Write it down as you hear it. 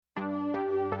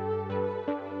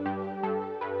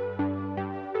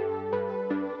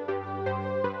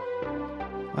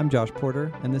I'm Josh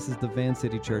Porter, and this is the Van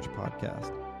City Church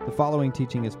podcast. The following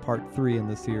teaching is part 3 in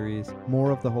the series, More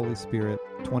of the Holy Spirit,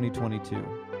 2022.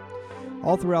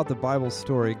 All throughout the Bible's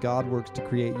story, God works to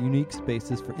create unique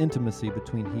spaces for intimacy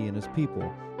between He and His people.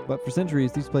 But for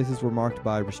centuries, these places were marked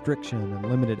by restriction and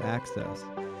limited access,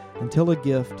 until a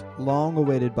gift, long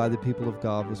awaited by the people of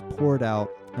God, was poured out,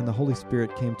 and the Holy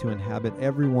Spirit came to inhabit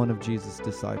every one of Jesus'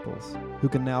 disciples, who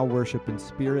can now worship in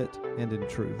spirit and in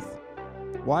truth.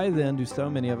 Why then do so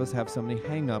many of us have so many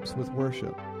hang-ups with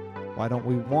worship? Why don't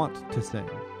we want to sing?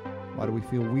 Why do we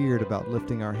feel weird about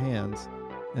lifting our hands?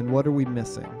 And what are we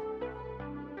missing?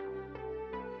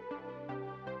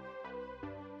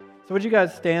 So would you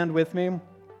guys stand with me?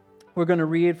 We're going to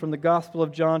read from the Gospel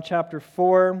of John chapter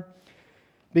 4,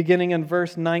 beginning in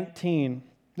verse 19.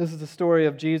 This is the story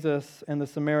of Jesus and the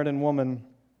Samaritan woman.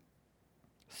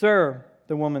 "Sir,"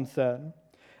 the woman said,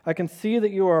 "I can see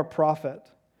that you are a prophet.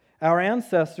 Our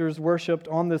ancestors worshipped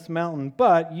on this mountain,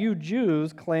 but you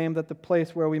Jews claim that the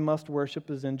place where we must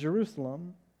worship is in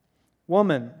Jerusalem."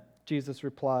 "Woman," Jesus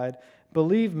replied,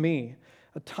 "believe me,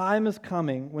 a time is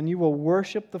coming when you will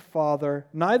worship the Father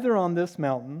neither on this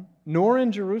mountain nor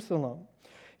in Jerusalem.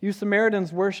 You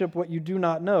Samaritans worship what you do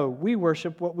not know. We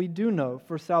worship what we do know,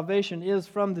 for salvation is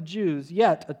from the Jews.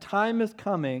 Yet a time is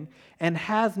coming, and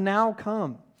has now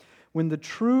come, when the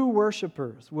true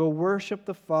worshipers will worship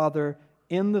the Father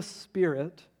in the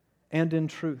Spirit and in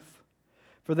truth.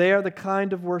 For they are the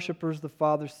kind of worshipers the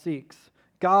Father seeks.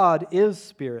 God is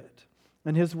Spirit,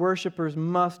 and His worshipers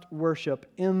must worship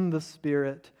in the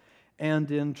Spirit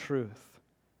and in truth."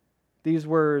 These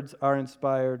words are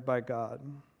inspired by God.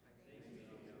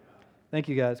 Thank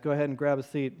you, guys. Go ahead and grab a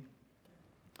seat.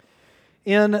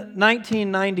 In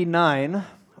 1999,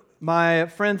 my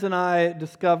friends and I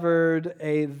discovered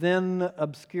a then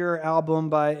obscure album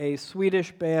by a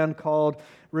Swedish band called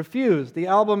Refused. The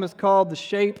album is called The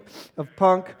Shape of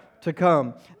Punk to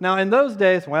Come. Now, in those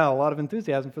days, wow, a lot of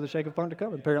enthusiasm for The Shape of Punk to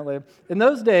Come, apparently. In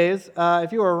those days,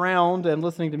 if you were around and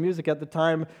listening to music at the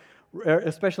time,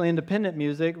 especially independent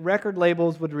music, record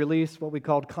labels would release what we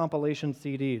called compilation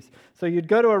CDs. So you'd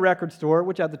go to a record store,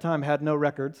 which at the time had no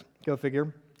records, go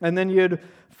figure, and then you'd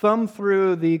thumb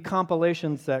through the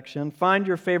compilation section, find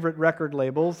your favorite record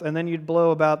labels, and then you'd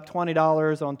blow about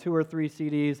 $20 on 2 or 3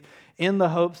 CDs in the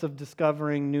hopes of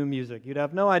discovering new music. You'd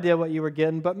have no idea what you were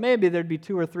getting, but maybe there'd be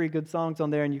 2 or 3 good songs on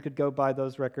there, and you could go buy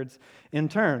those records in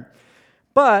turn.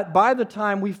 But by the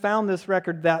time we found this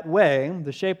record that way,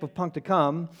 The Shape of Punk to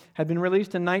Come had been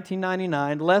released in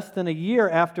 1999, less than a year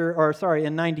after,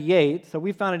 in 98, so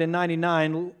we found it in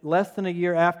 99, less than a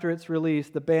year after its release,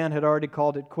 the band had already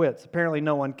called it quits. Apparently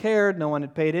no one cared, no one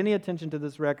had paid any attention to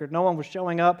this record, no one was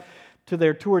showing up to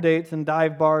their tour dates in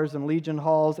dive bars and Legion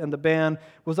halls, and the band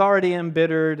was already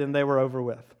embittered and they were over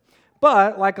with.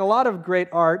 But, like a lot of great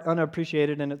art,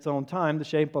 unappreciated in its own time, The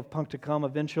Shape of Punk to Come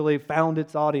eventually found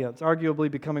its audience,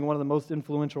 arguably becoming one of the most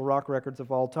influential rock records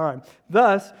of all time.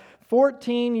 Thus,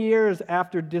 14 years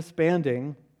after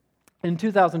disbanding, in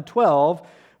 2012,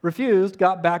 Refused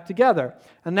got back together.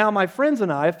 And now my friends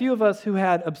and I, a few of us who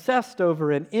had obsessed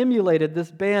over and emulated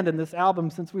this band and this album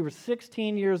since we were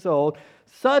 16 years old,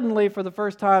 suddenly, for the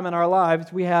first time in our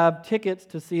lives, we have tickets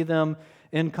to see them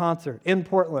in concert in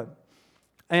Portland.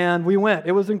 And we went.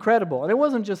 It was incredible. And it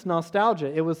wasn't just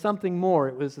nostalgia. It was something more.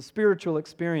 It was a spiritual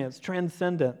experience,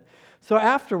 transcendent. So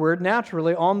afterward,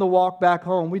 naturally, on the walk back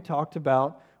home, we talked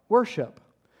about worship.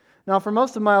 Now, for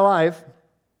most of my life,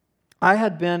 I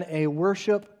had been a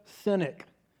worship cynic,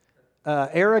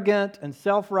 arrogant and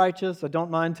self-righteous. I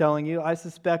don't mind telling you. I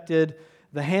suspected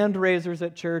the hand raisers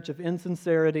at church of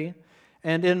insincerity.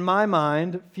 And in my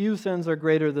mind, few sins are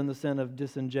greater than the sin of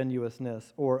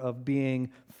disingenuousness or of being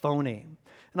phony.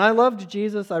 And I loved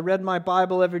Jesus. I read my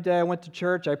Bible every day. I went to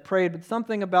church. I prayed. But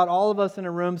something about all of us in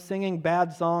a room singing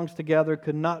bad songs together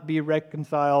could not be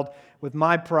reconciled with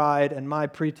my pride and my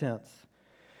pretense.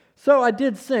 So I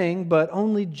did sing, but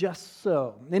only just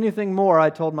so. Anything more, I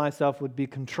told myself, would be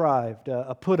contrived,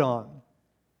 a put-on.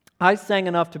 I sang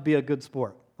enough to be a good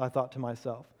sport, I thought to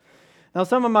myself. Now,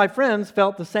 some of my friends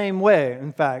felt the same way,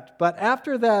 in fact. But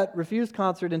after that Refused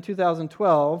concert in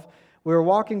 2012, we were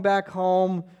walking back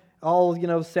home,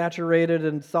 all, saturated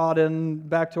and sodden,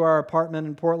 back to our apartment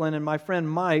in Portland, and my friend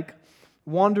Mike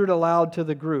wondered aloud to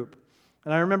the group.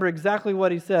 And I remember exactly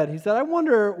what he said. He said, "I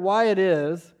wonder why it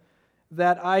is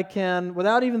that I can,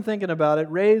 without even thinking about it,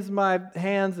 raise my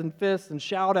hands and fists and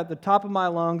shout at the top of my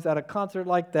lungs at a concert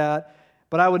like that,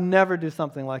 but I would never do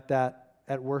something like that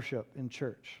at worship in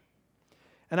church."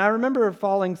 And I remember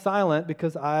falling silent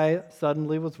because I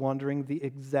suddenly was wondering the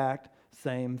exact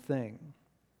same thing.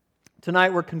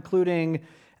 Tonight we're concluding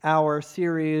our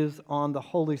series on the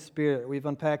Holy Spirit. We've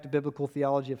unpacked a biblical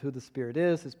theology of who the Spirit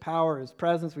is, His power, His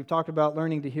presence. We've talked about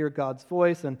learning to hear God's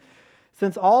voice. And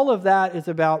since all of that is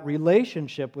about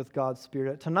relationship with God's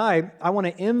Spirit, tonight I want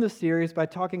to end the series by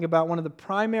talking about one of the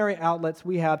primary outlets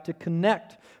we have to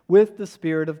connect with the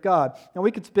Spirit of God. Now,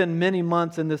 we could spend many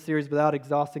months in this series without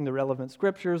exhausting the relevant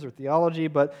scriptures or theology,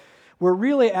 but we're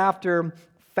really after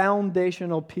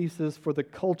foundational pieces for the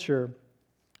culture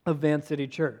of Van City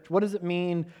Church. What does it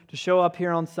mean to show up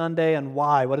here on Sunday, and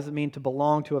why? What does it mean to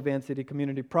belong to a Van City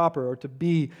community proper, or to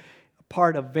be a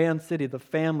part of Van City, the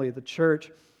family, the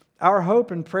church? Our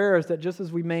hope and prayer is that just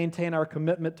as we maintain our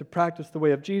commitment to practice the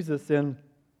way of Jesus in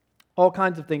all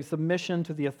kinds of things, submission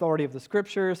to the authority of the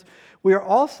Scriptures, we are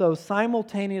also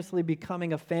simultaneously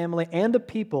becoming a family and a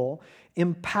people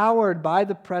empowered by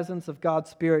the presence of God's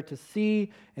Spirit to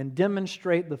see and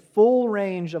demonstrate the full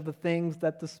range of the things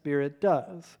that the Spirit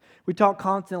does. We talk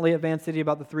constantly at Van City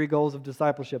about the three goals of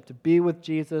discipleship: to be with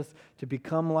Jesus, to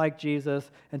become like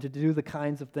Jesus, and to do the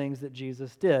kinds of things that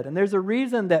Jesus did. And there's a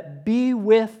reason that be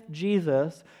with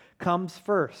Jesus comes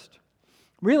first.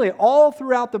 Really, all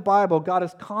throughout the Bible, God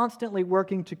is constantly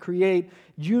working to create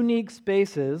unique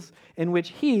spaces in which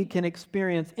He can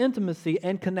experience intimacy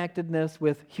and connectedness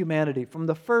with humanity, from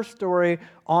the first story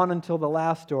on until the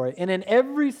last story. And in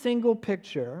every single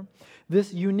picture,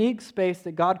 this unique space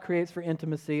that God creates for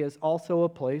intimacy is also a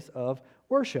place of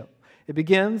worship. It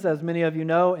begins, as many of you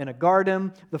know, in a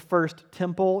garden, the first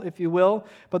temple, if you will.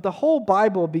 But the whole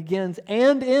Bible begins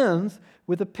and ends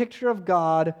with a picture of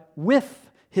God with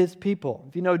His people.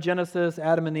 If you know Genesis,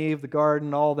 Adam and Eve, the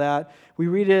garden, all that, we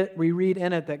read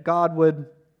in it that God would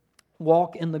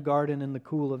walk in the garden in the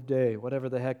cool of day, whatever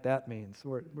the heck that means.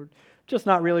 We're just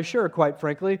not really sure, quite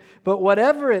frankly. But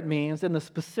whatever it means in the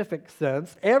specific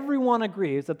sense, everyone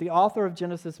agrees that the author of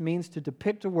Genesis means to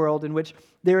depict a world in which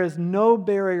there is no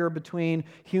barrier between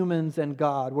humans and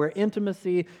God, where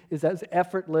intimacy is as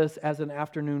effortless as an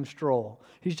afternoon stroll.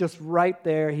 He's just right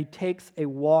there. He takes a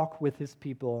walk with His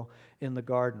people in the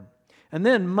garden. And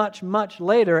then much, much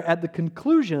later, at the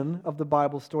conclusion of the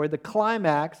Bible story, the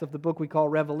climax of the book we call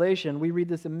Revelation, we read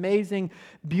this amazing,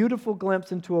 beautiful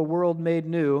glimpse into a world made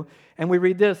new. And we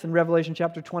read this in Revelation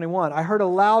chapter 21. I heard a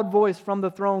loud voice from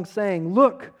the throne saying,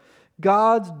 "Look,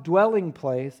 God's dwelling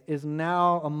place is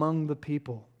now among the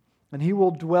people, and He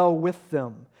will dwell with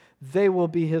them. They will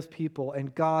be His people,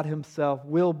 and God Himself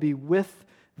will be with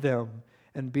them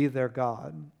and be their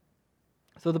God."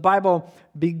 So the Bible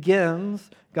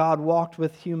begins, God walked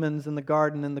with humans in the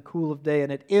garden in the cool of day,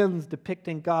 and it ends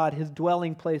depicting God, His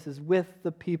dwelling place is with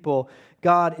the people.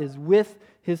 God is with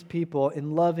His people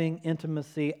in loving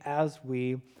intimacy as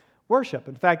we worship.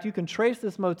 In fact, you can trace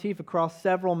this motif across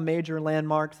several major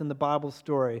landmarks in the Bible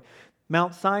story: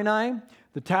 Mount Sinai,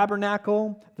 the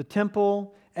tabernacle, the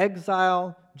temple,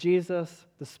 exile, Jesus,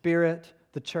 the Spirit,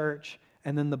 the church,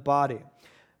 and then the body,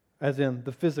 as in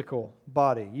the physical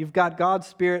body. You've got God's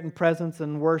Spirit and presence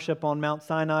and worship on Mount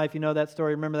Sinai. If you know that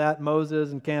story, remember that?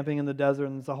 Moses and camping in the desert,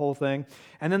 and it's a whole thing.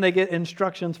 And then they get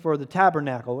instructions for the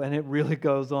tabernacle, and it really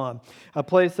goes on. A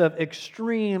place of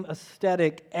extreme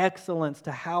aesthetic excellence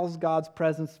to house God's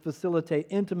presence, facilitate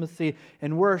intimacy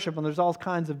and worship. And there's all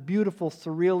kinds of beautiful,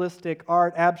 surrealistic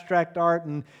art, abstract art,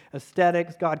 and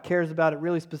aesthetics. God cares about it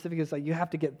really specifically. It's like you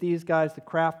have to get these guys, the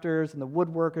crafters and the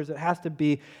woodworkers. It has to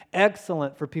be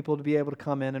excellent for people to be able to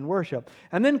come in and worship.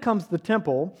 And then comes the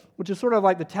temple, which is sort of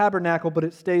like the tabernacle, but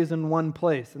it stays in one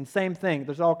place. And same thing,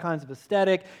 there's all kinds of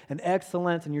aesthetic and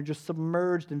excellence, and you're just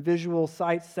submerged in visual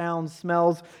sights, sounds,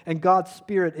 smells, and God's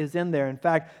Spirit is in there. In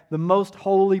fact, the most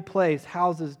holy place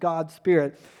houses God's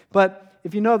Spirit. But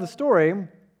if you know the story,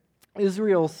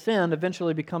 Israel's sin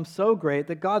eventually becomes so great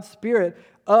that God's Spirit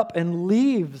up and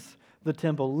leaves the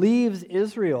temple, leaves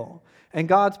Israel. And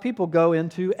God's people go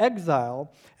into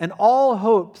exile, and all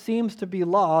hope seems to be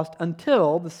lost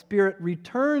until the Spirit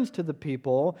returns to the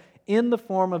people in the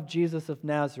form of Jesus of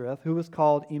Nazareth, who is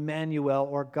called Emmanuel,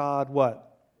 or God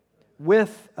what?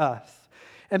 With us.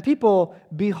 And people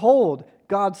behold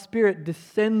God's Spirit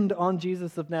descend on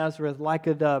Jesus of Nazareth like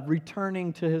a dove,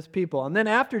 returning to His people. And then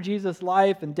after Jesus'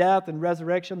 life and death and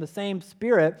resurrection, the same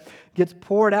Spirit gets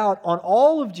poured out on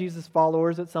all of Jesus'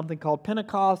 followers at something called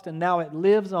Pentecost, and now it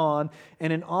lives on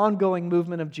in an ongoing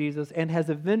movement of Jesus and has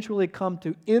eventually come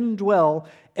to indwell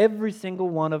every single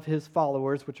one of His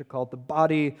followers, which are called the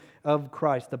body of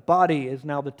Christ. The body is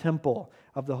now the temple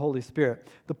of the Holy Spirit.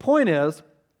 The point is,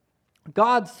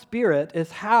 God's Spirit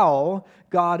is how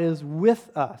God is with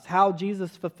us, how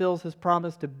Jesus fulfills his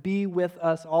promise to be with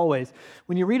us always.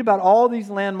 When you read about all these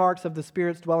landmarks of the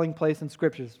Spirit's dwelling place in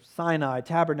Scriptures, Sinai,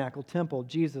 tabernacle, temple,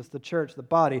 Jesus, the church, the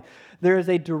body, there is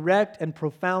a direct and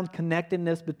profound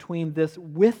connectedness between this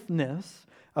withness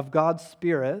of God's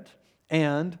Spirit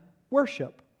and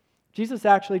worship. Jesus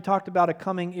actually talked about a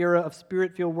coming era of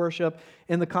Spirit-filled worship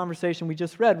in the conversation we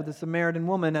just read with the Samaritan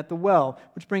woman at the well,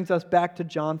 which brings us back to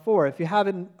John 4. If you have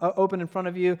it open in front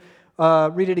of you,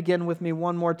 read it again with me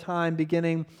one more time,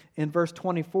 beginning in verse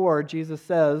 24. Jesus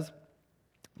says,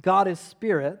 God is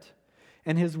Spirit,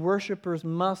 and his worshipers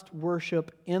must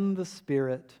worship in the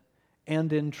Spirit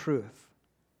and in truth.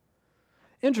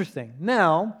 Interesting.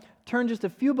 Now, turn just a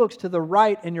few books to the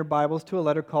right in your Bibles to a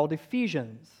letter called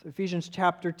Ephesians. Ephesians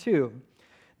chapter 2.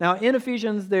 Now, in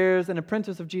Ephesians, there's an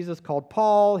apprentice of Jesus called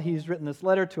Paul. He's written this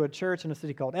letter to a church in a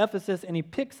city called Ephesus, and he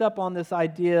picks up on this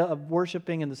idea of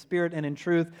worshiping in the Spirit and in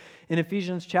truth in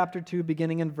Ephesians chapter 2,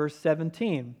 beginning in verse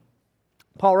 17.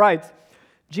 Paul writes,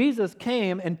 Jesus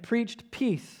came and preached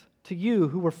peace to you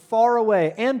who were far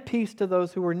away, and peace to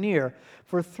those who were near.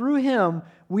 For through him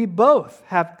we both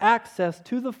have access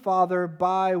to the Father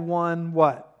by one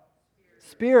what?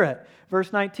 Spirit.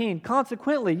 Verse 19,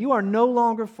 consequently, you are no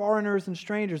longer foreigners and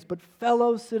strangers, but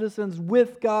fellow citizens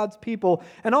with God's people,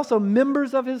 and also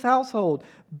members of his household,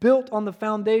 built on the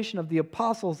foundation of the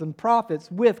apostles and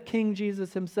prophets, with King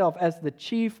Jesus himself as the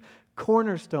chief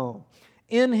cornerstone.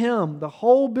 In him, the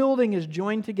whole building is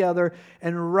joined together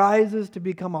and rises to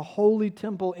become a holy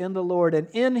temple in the Lord. And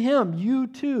in him, you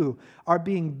too are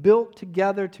being built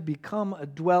together to become a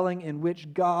dwelling in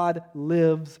which God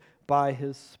lives by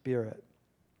his Spirit.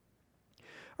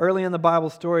 Early in the Bible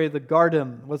story, the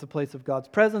garden was a place of God's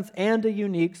presence and a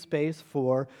unique space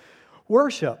for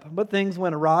worship. But things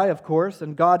went awry, of course,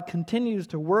 and God continues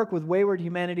to work with wayward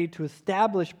humanity to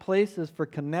establish places for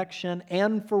connection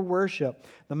and for worship.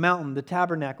 The mountain, the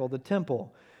tabernacle, the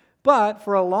temple. But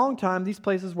for a long time, these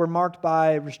places were marked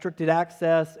by restricted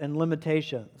access and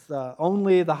limitations.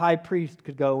 Only the high priest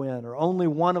could go in, or only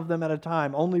one of them at a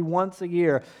time, only once a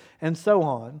year, and so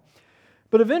on.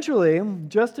 But eventually,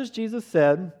 just as Jesus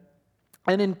said,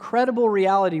 an incredible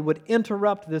reality would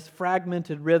interrupt this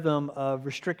fragmented rhythm of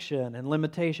restriction and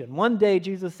limitation. One day,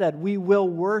 Jesus said, we will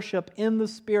worship in the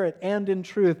Spirit and in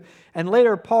truth. And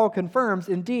later, Paul confirms,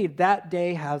 indeed, that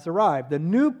day has arrived. The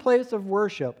new place of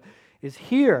worship is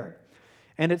here.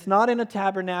 And it's not in a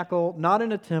tabernacle, not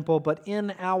in a temple, but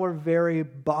in our very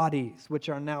bodies, which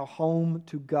are now home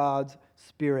to God's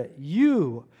Spirit.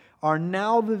 You are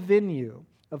now the venue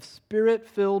of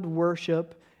Spirit-filled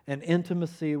worship and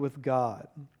intimacy with God.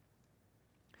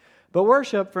 But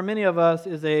worship, for many of us,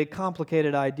 is a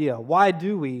complicated idea. Why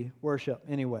do we worship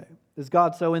anyway? Is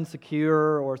God so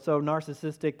insecure or so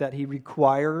narcissistic that he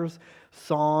requires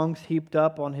songs heaped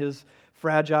up on his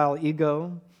fragile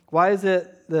ego? Why is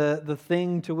it the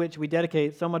thing to which we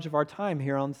dedicate so much of our time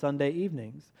here on Sunday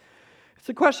evenings? It's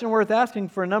a question worth asking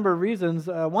for a number of reasons,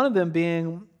 one of them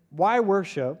being, why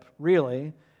worship,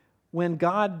 really, when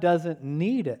God doesn't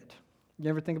need it? You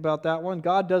ever think about that one?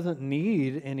 God doesn't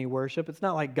need any worship. It's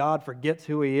not like God forgets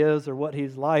who he is or what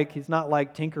he's like. He's not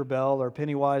like Tinkerbell or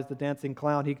Pennywise the dancing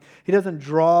clown. He doesn't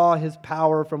draw his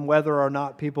power from whether or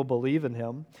not people believe in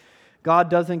him.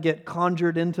 God doesn't get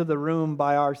conjured into the room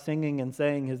by our singing and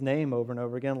saying his name over and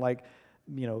over again, like,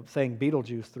 saying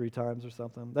Beetlejuice 3 times or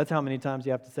something. That's how many times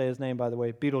you have to say his name, by the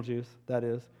way. Beetlejuice, that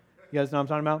is. You guys know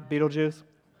what I'm talking about? Beetlejuice?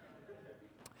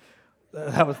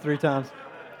 That was 3 times.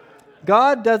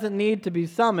 God doesn't need to be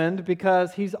summoned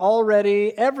because he's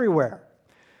already everywhere.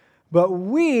 But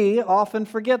we often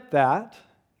forget that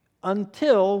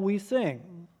until we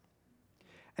sing.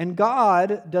 And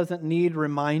God doesn't need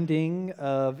reminding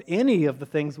of any of the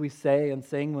things we say and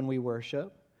sing when we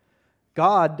worship.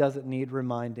 God doesn't need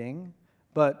reminding,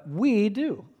 but we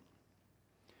do.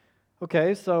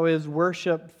 Okay, so is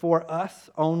worship for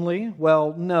us only?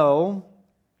 Well, no.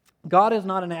 God is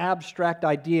not an abstract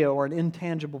idea or an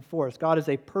intangible force. God is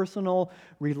a personal,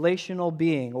 relational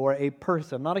being, or a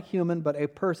person. Not a human, but a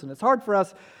person. It's hard for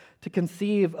us to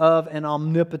conceive of an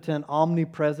omnipotent,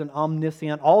 omnipresent,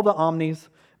 omniscient, all the omnis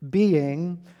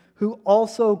being who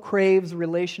also craves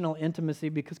relational intimacy,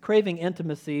 because craving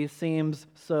intimacy seems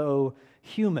so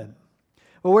human.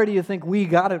 Well, where do you think we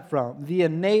got it from? The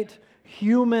innate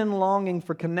human longing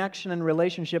for connection and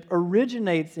relationship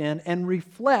originates in and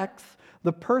reflects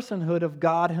the personhood of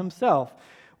God himself.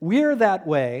 We're that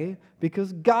way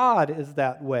because God is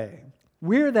that way.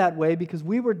 We're that way because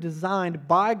we were designed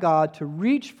by God to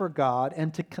reach for God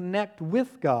and to connect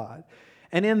with God.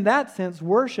 And in that sense,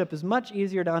 worship is much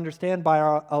easier to understand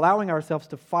by allowing ourselves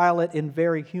to file it in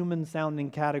very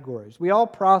human-sounding categories. We all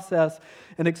process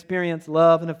and experience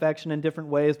love and affection in different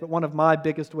ways, but one of my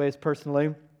biggest ways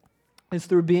personally is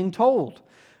through being told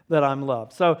that I'm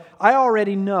loved. So I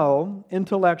already know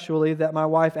intellectually that my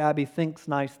wife Abby thinks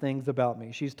nice things about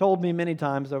me. She's told me many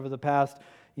times over the past,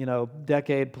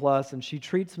 decade plus, and she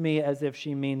treats me as if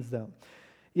she means them.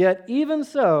 Yet even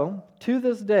so, to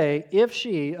this day, if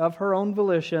she, of her own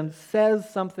volition, says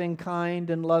something kind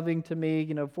and loving to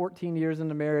me, 14 years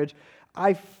into marriage,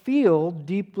 I feel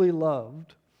deeply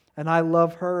loved. And I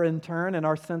love her in turn, and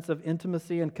our sense of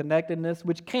intimacy and connectedness,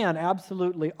 which can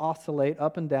absolutely oscillate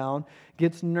up and down,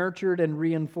 gets nurtured and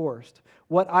reinforced.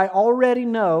 What I already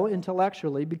know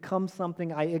intellectually becomes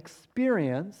something I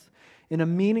experience in a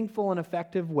meaningful and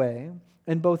effective way,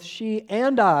 and both she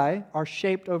and I are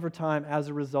shaped over time as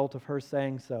a result of her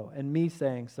saying so and me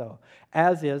saying so,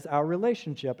 as is our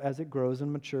relationship as it grows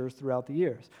and matures throughout the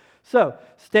years. So,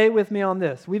 stay with me on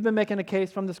this. We've been making a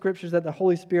case from the Scriptures that the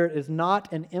Holy Spirit is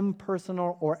not an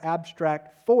impersonal or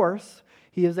abstract force.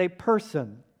 He is a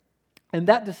person. And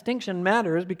that distinction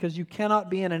matters because you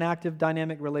cannot be in an active,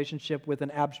 dynamic relationship with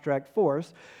an abstract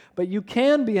force, but you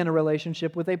can be in a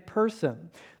relationship with a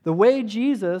person. The way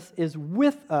Jesus is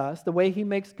with us, the way He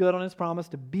makes good on His promise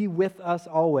to be with us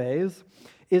always,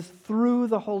 is through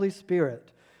the Holy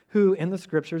Spirit, who in the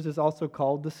Scriptures is also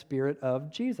called the Spirit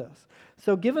of Jesus.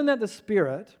 So given that the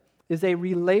Spirit is a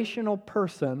relational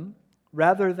person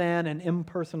rather than an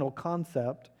impersonal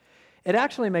concept, it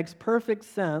actually makes perfect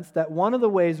sense that one of the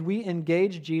ways we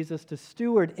engage Jesus to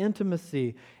steward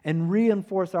intimacy and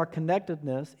reinforce our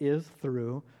connectedness is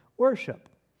through worship,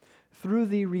 through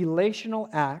the relational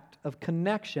act of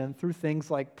connection through things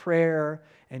like prayer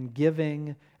and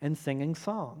giving and singing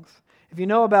songs. If you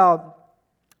know about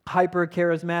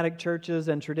hyper-charismatic churches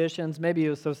and traditions, maybe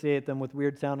you associate them with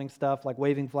weird-sounding stuff like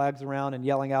waving flags around and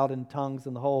yelling out in tongues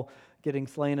and the whole getting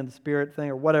slain in the Spirit thing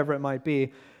or whatever it might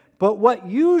be. But what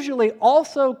usually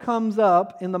also comes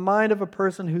up in the mind of a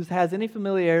person who has any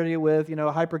familiarity with,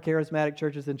 hyper-charismatic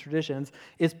churches and traditions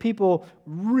is people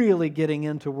really getting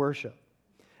into worship.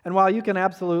 And while you can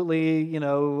absolutely,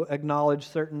 acknowledge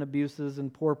certain abuses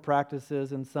and poor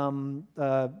practices and some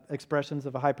expressions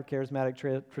of a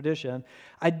hyper-charismatic tradition,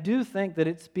 I do think that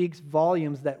it speaks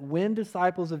volumes that when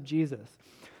disciples of Jesus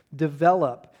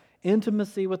develop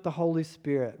intimacy with the Holy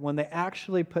Spirit, when they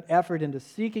actually put effort into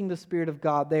seeking the Spirit of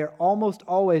God, they are almost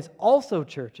always also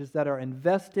churches that are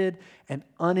invested and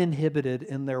uninhibited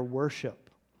in their worship.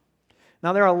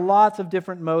 Now, there are lots of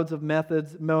different modes and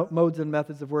methods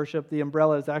of worship. The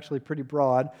umbrella is actually pretty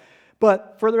broad.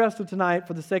 But for the rest of tonight,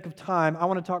 for the sake of time, I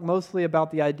want to talk mostly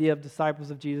about the idea of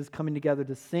disciples of Jesus coming together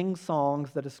to sing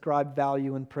songs that ascribe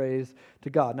value and praise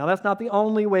to God. Now, that's not the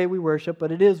only way we worship,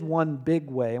 but it is one big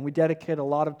way, and we dedicate a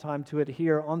lot of time to it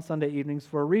here on Sunday evenings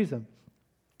for a reason.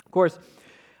 Of course,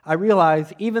 I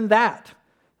realize even that,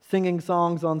 singing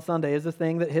songs on Sunday, is a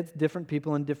thing that hits different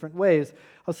people in different ways.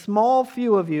 A small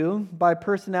few of you, by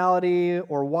personality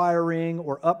or wiring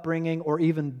or upbringing or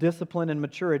even discipline and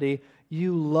maturity,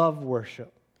 you love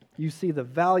worship. You see the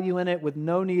value in it with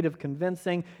no need of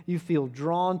convincing. You feel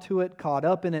drawn to it, caught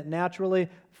up in it naturally.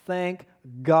 Thank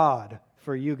God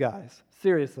for you guys.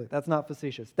 Seriously, that's not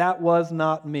facetious. That was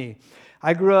not me.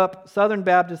 I grew up Southern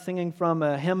Baptist singing from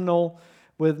a hymnal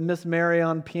with Miss Mary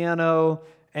on piano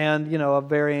and, a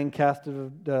varying cast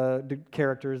of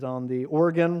characters on the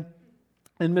organ.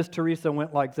 And Miss Teresa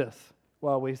went like this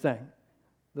while we sang.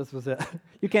 This was it.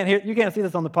 You can't see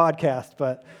this on the podcast,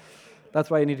 but that's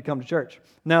why you need to come to church.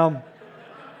 Now,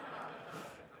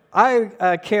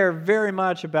 I care very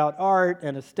much about art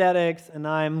and aesthetics, and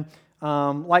I'm,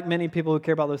 like many people who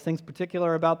care about those things,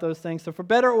 particular about those things. So for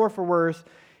better or for worse,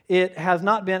 it has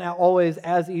not been always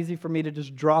as easy for me to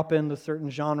just drop into certain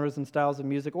genres and styles of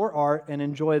music or art and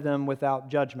enjoy them without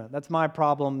judgment. That's my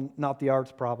problem, not the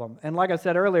art's problem. And like I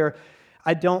said earlier,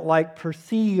 I don't like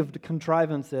perceived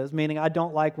contrivances, meaning I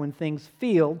don't like when things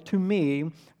feel, to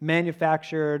me,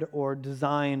 manufactured or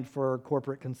designed for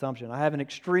corporate consumption. I have an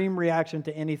extreme reaction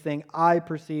to anything I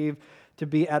perceive to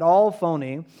be at all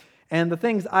phony, and the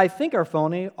things I think are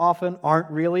phony often aren't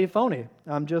really phony.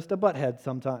 I'm just a butthead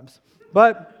sometimes.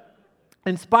 But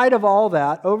in spite of all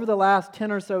that, over the last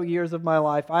 10 or so years of my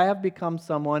life, I have become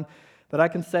someone that I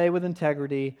can say with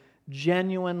integrity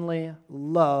genuinely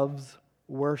loves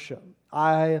worship.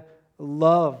 I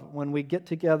love when we get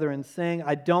together and sing.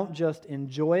 I don't just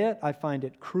enjoy it, I find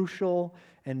it crucial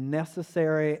and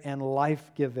necessary and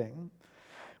life-giving.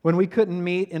 When we couldn't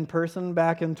meet in person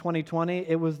back in 2020,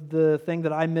 it was the thing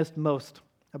that I missed most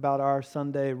about our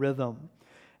Sunday rhythm.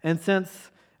 And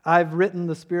since I've written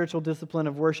the spiritual discipline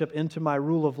of worship into my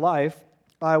rule of life.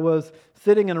 I was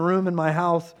sitting in a room in my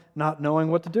house not knowing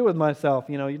what to do with myself.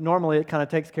 Normally it kind of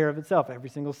takes care of itself. Every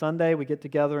single Sunday we get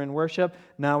together and worship.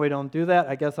 Now we don't do that.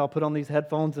 I guess I'll put on these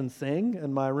headphones and sing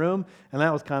in my room. And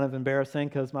that was kind of embarrassing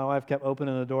because my wife kept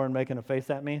opening the door and making a face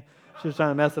at me. She was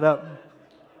trying to mess it up.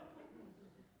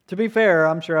 To be fair,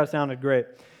 I'm sure I sounded great.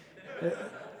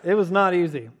 It was not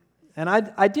easy. And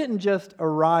I didn't just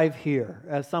arrive here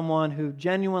as someone who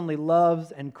genuinely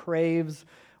loves and craves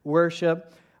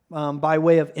worship by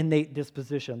way of innate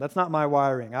disposition. That's not my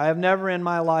wiring. I have never in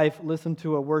my life listened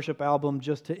to a worship album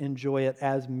just to enjoy it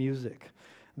as music.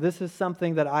 This is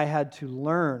something that I had to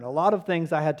learn. A lot of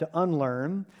things I had to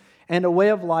unlearn, and a way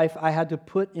of life I had to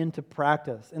put into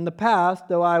practice. In the past,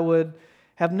 though I would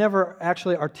have never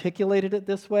actually articulated it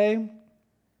this way,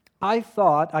 I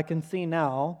thought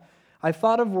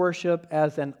of worship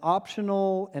as an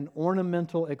optional and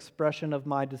ornamental expression of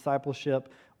my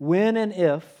discipleship when and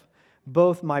if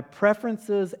both my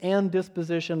preferences and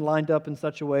disposition lined up in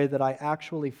such a way that I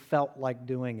actually felt like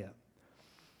doing it.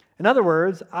 In other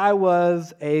words, I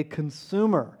was a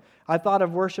consumer. I thought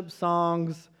of worship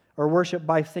songs or worship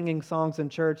by singing songs in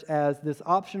church as this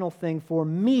optional thing for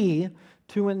me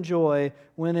to enjoy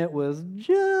when it was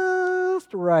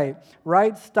just right.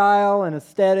 Right style and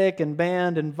aesthetic and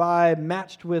band and vibe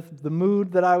matched with the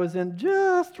mood that I was in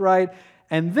just right.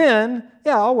 And then,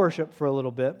 I'll worship for a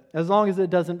little bit, as long as it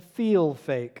doesn't feel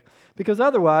fake. Because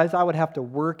otherwise, I would have to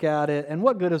work at it. And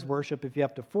what good is worship if you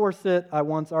have to force it? I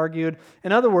once argued.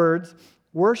 In other words,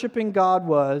 worshiping God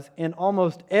was, in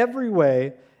almost every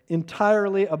way,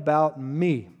 entirely about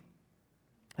me.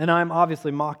 And I'm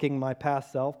obviously mocking my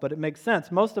past self, but it makes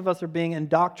sense. Most of us are being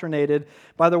indoctrinated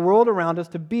by the world around us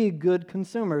to be good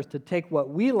consumers, to take what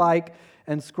we like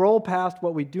and scroll past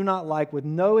what we do not like with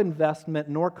no investment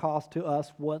nor cost to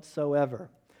us whatsoever.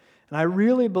 And I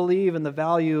really believe in the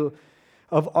value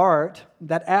of art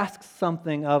that asks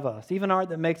something of us, even art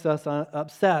that makes us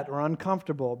upset or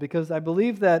uncomfortable, because I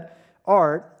believe that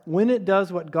art, when it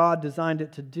does what God designed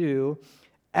it to do,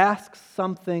 asks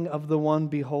something of the one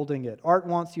beholding it. Art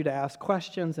wants you to ask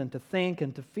questions and to think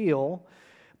and to feel,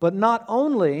 but not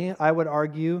only, I would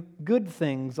argue, good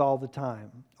things all the time.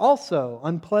 Also,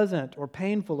 unpleasant or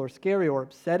painful or scary or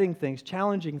upsetting things,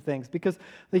 challenging things, because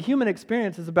the human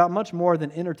experience is about much more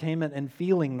than entertainment and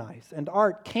feeling nice. And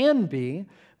art can be,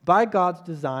 by God's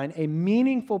design, a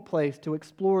meaningful place to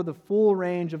explore the full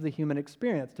range of the human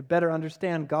experience, to better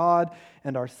understand God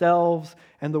and ourselves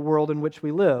and the world in which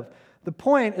we live. The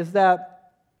point is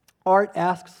that art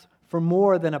asks for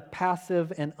more than a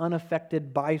passive and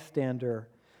unaffected bystander,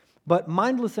 but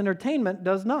mindless entertainment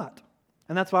does not.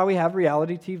 And that's why we have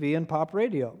reality TV and pop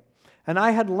radio. And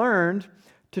I had learned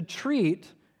to treat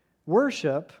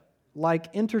worship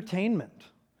like entertainment.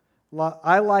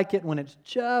 I like it when it's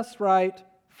just right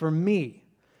for me.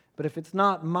 But if it's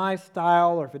not my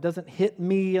style or if it doesn't hit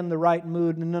me in the right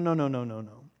mood,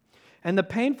 no. And the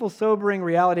painful, sobering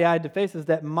reality I had to face is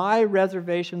that my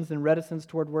reservations and reticence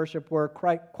toward worship were,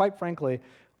 quite frankly,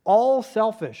 all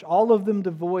selfish, all of them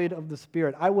devoid of the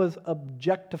Spirit. I was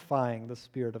objectifying the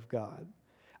Spirit of God.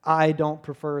 I don't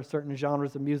prefer certain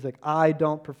genres of music. I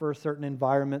don't prefer certain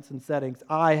environments and settings.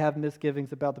 I have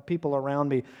misgivings about the people around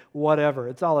me, whatever.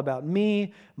 It's all about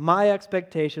me, my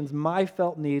expectations, my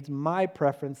felt needs, my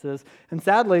preferences. And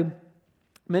sadly,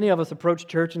 many of us approach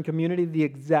church and community the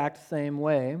exact same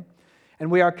way. And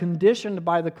we are conditioned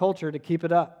by the culture to keep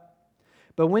it up.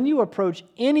 But when you approach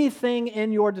anything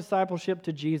in your discipleship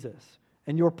to Jesus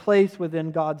and your place within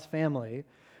God's family,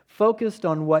 focused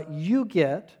on what you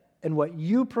get and what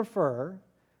you prefer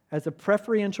as a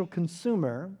preferential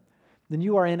consumer, then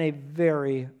you are in a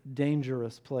very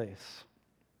dangerous place.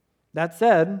 That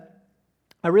said,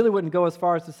 I really wouldn't go as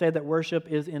far as to say that worship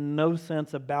is in no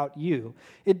sense about you.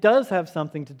 It does have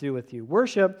something to do with you.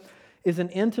 Worship is an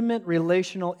intimate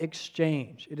relational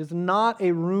exchange. It is not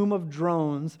a room of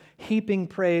drones heaping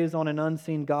praise on an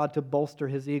unseen God to bolster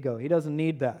his ego. He doesn't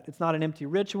need that. It's not an empty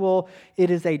ritual.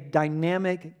 It is a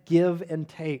dynamic give and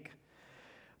take.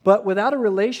 But without a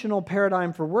relational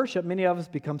paradigm for worship, many of us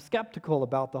become skeptical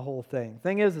about the whole thing.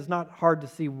 Thing is, it's not hard to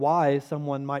see why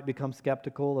someone might become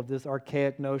skeptical of this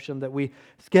archaic notion that we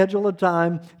schedule a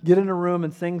time, get in a room,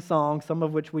 and sing songs, some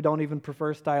of which we don't even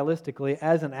prefer stylistically,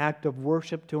 as an act of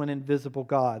worship to an invisible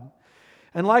God.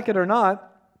 And like it or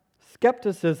not,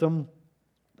 skepticism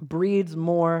breeds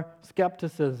more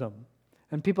skepticism.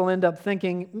 And people end up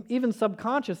thinking, even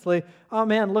subconsciously, oh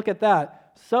man, look at that.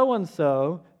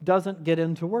 So-and-so doesn't get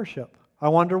into worship. I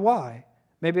wonder why.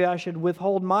 Maybe I should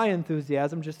withhold my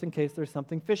enthusiasm just in case there's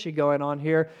something fishy going on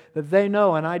here that they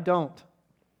know and I don't.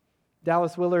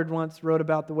 Dallas Willard once wrote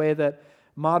about the way that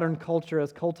modern culture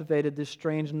has cultivated this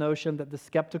strange notion that the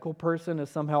skeptical person is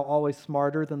somehow always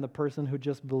smarter than the person who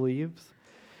just believes.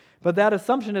 But that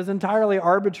assumption is entirely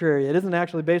arbitrary. It isn't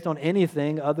actually based on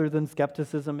anything other than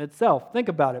skepticism itself. Think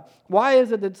about it. Why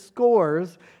is it that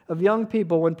scores of young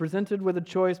people, when presented with a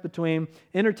choice between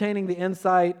entertaining the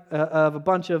insight of a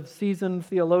bunch of seasoned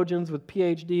theologians with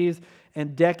PhDs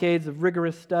and decades of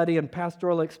rigorous study and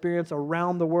pastoral experience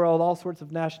around the world, all sorts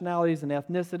of nationalities and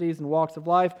ethnicities and walks of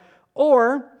life,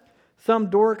 or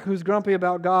some dork who's grumpy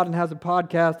about God and has a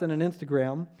podcast and an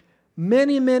Instagram,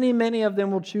 many of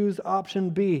them will choose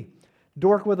option B,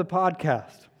 dork with a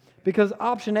podcast, because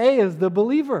option A is the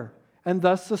believer and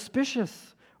thus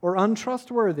suspicious or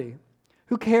untrustworthy.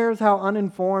 Who cares how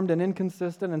uninformed and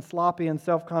inconsistent and sloppy and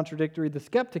self-contradictory the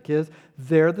skeptic is?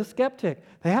 They're the skeptic.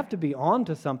 They have to be on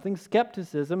to something.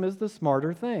 Skepticism is the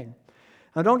smarter thing.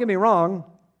 Now, don't get me wrong.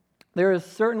 There is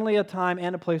certainly a time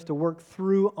and a place to work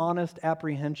through honest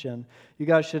apprehension. You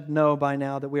guys should know by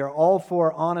now that we are all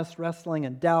for honest wrestling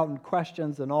and doubt and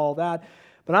questions and all that.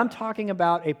 But I'm talking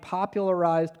about a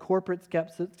popularized corporate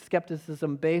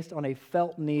skepticism based on a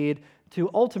felt need to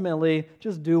ultimately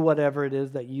just do whatever it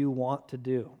is that you want to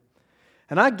do.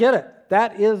 And I get it.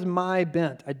 That is my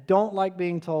bent. I don't like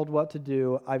being told what to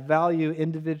do. I value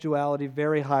individuality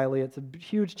very highly. It's a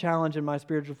huge challenge in my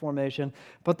spiritual formation.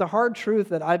 But the hard truth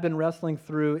that I've been wrestling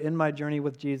through in my journey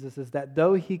with Jesus is that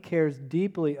though He cares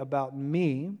deeply about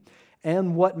me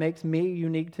and what makes me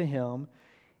unique to Him,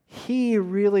 He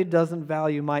really doesn't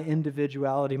value my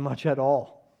individuality much at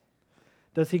all.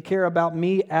 Does He care about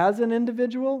me as an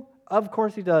individual? Of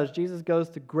course He does. Jesus goes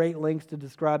to great lengths to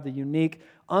describe the unique,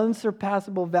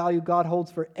 unsurpassable value God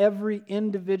holds for every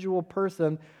individual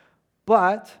person,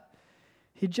 but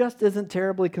He just isn't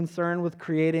terribly concerned with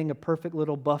creating a perfect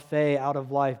little buffet out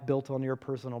of life built on your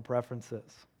personal preferences,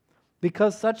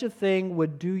 because such a thing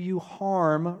would do you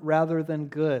harm rather than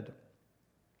good.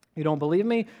 You don't believe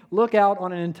me? Look out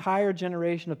on an entire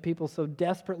generation of people so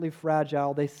desperately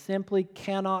fragile, they simply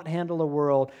cannot handle a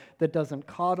world that doesn't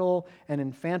coddle and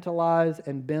infantilize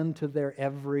and bend to their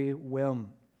every whim.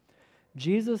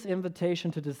 Jesus'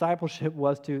 invitation to discipleship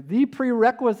the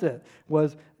prerequisite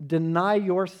was deny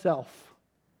yourself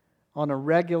on a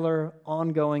regular,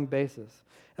 ongoing basis.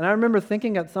 And I remember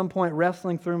thinking at some point,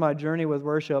 wrestling through my journey with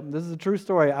worship, this is a true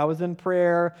story. I was in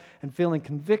prayer and feeling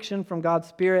conviction from God's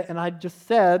Spirit, and I just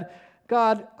said,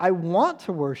 God, I want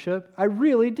to worship, I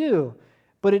really do,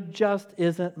 but it just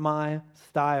isn't my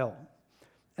style.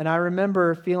 And I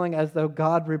remember feeling as though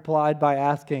God replied by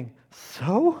asking,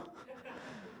 so?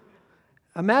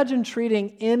 Imagine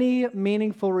treating any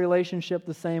meaningful relationship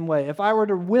the same way. If I were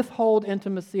to withhold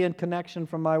intimacy and connection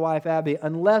from my wife, Abby,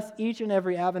 unless each and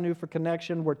every avenue for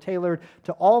connection were tailored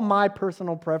to all my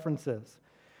personal preferences.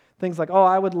 Things like,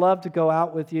 I would love to go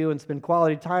out with you and spend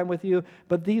quality time with you,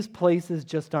 but these places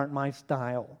just aren't my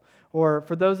style. Or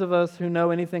for those of us who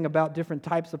know anything about different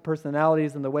types of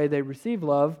personalities and the way they receive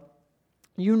love,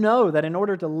 you know that in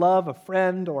order to love a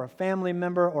friend or a family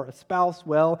member or a spouse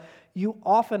well, you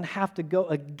often have to go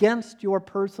against your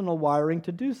personal wiring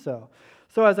to do so.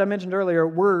 So as I mentioned earlier,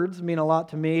 words mean a lot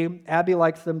to me. Abby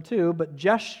likes them too, but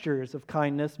gestures of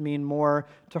kindness mean more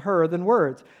to her than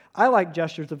words. I like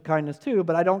gestures of kindness too,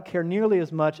 but I don't care nearly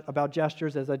as much about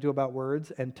gestures as I do about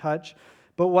words and touch.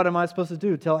 But what am I supposed to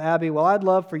do? Tell Abby, well, I'd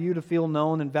love for you to feel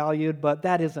known and valued, but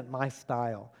that isn't my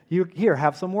style. Here,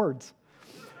 have some words.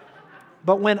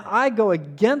 But when I go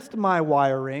against my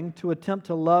wiring to attempt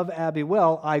to love Abby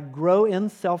well, I grow in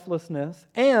selflessness,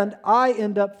 and I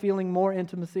end up feeling more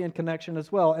intimacy and connection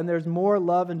as well, and there's more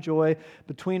love and joy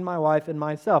between my wife and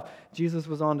myself. Jesus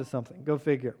was onto something. Go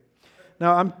figure.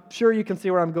 Now, I'm sure you can see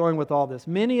where I'm going with all this.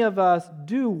 Many of us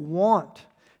do want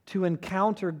to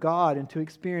encounter God and to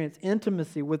experience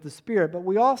intimacy with the Spirit, but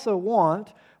we also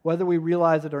want, whether we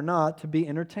realize it or not, to be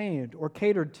entertained or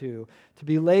catered to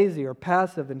be lazy or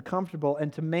passive and comfortable,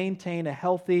 and to maintain a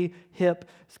healthy, hip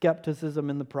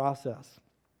skepticism in the process.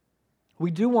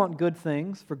 We do want good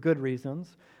things for good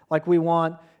reasons, like we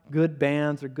want good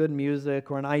bands or good music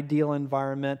or an ideal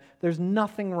environment. There's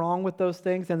nothing wrong with those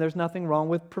things, and there's nothing wrong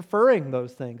with preferring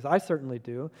those things. I certainly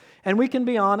do. And we can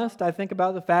be honest. I think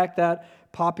about the fact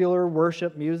that popular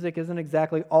worship music isn't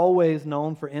exactly always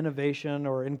known for innovation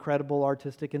or incredible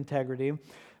artistic integrity,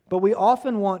 but we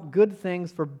often want good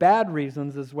things for bad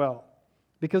reasons as well,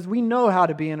 because we know how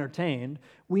to be entertained,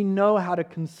 we know how to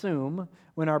consume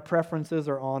when our preferences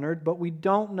are honored, but we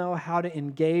don't know how to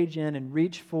engage in and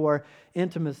reach for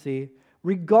intimacy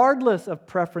regardless of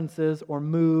preferences or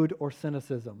mood or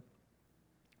cynicism.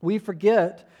 We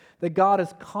forget that God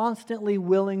is constantly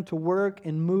willing to work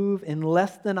and move in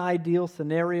less than ideal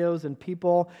scenarios and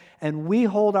people, and we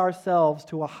hold ourselves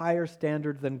to a higher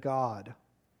standard than God.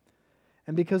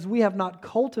 And because we have not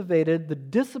cultivated the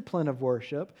discipline of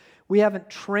worship, we haven't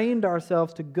trained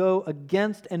ourselves to go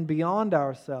against and beyond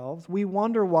ourselves, we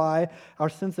wonder why our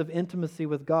sense of intimacy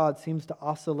with God seems to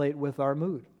oscillate with our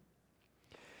mood.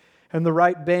 And the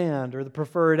right band or the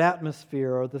preferred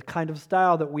atmosphere or the kind of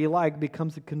style that we like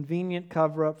becomes a convenient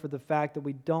cover-up for the fact that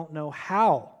we don't know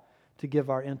how to give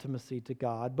our intimacy to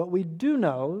God, but we do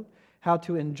know how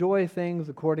to enjoy things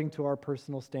according to our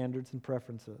personal standards and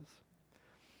preferences.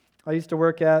 I used to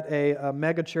work at a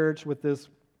mega church with this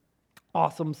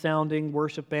awesome sounding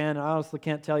worship band, and I honestly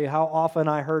can't tell you how often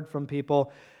I heard from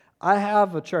people, I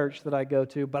have a church that I go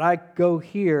to, but I go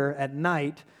here at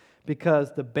night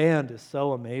because the band is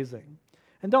so amazing.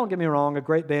 And don't get me wrong, a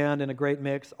great band and a great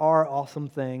mix are awesome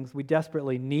things. We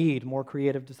desperately need more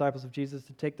creative disciples of Jesus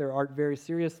to take their art very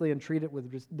seriously and treat it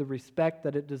with the respect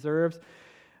that it deserves.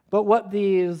 But what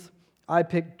these I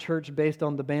picked church based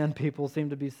on the band people seem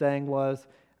to be saying was,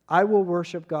 I will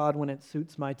worship God when it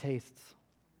suits my tastes.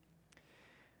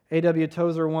 A.W.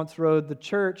 Tozer once wrote, the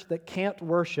church that can't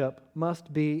worship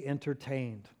must be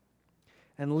entertained.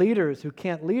 And leaders who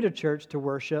can't lead a church to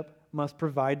worship must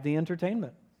provide the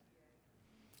entertainment.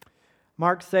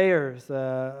 Mark Sayers,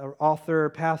 author,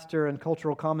 pastor, and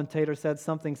cultural commentator, said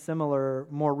something similar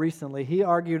more recently. He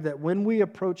argued that when we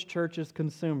approach church as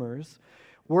consumers,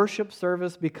 worship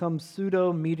service becomes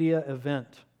pseudo-media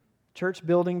event. Church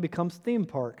building becomes theme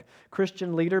park.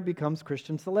 Christian leader becomes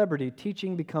Christian celebrity.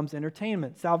 Teaching becomes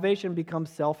entertainment. Salvation becomes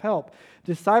self-help.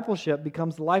 Discipleship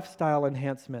becomes lifestyle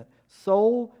enhancement.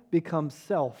 Soul becomes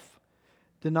self.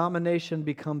 Denomination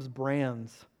becomes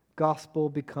brands. Gospel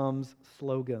becomes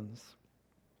slogans.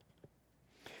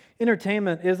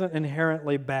 Entertainment isn't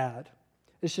inherently bad.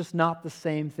 It's just not the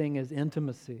same thing as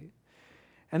intimacy.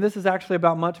 And this is actually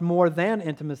about much more than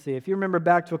intimacy. If you remember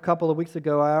back to a couple of weeks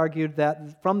ago, I argued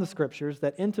that from the Scriptures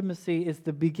that intimacy is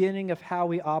the beginning of how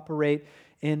we operate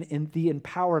in the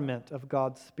empowerment of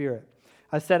God's Spirit.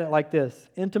 I said it like this: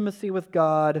 intimacy with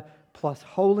God plus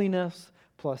holiness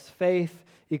plus faith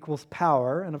equals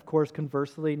power. And of course,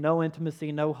 conversely, no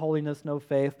intimacy, no holiness, no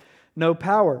faith, no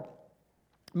power.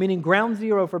 Meaning ground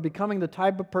zero for becoming the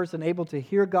type of person able to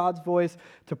hear God's voice,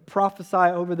 to prophesy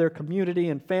over their community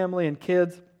and family and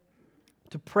kids,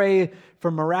 to pray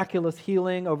for miraculous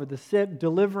healing over the sick,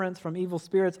 deliverance from evil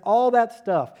spirits, all that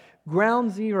stuff.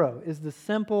 Ground zero is the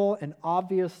simple and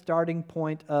obvious starting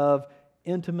point of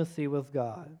intimacy with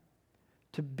God,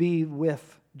 to be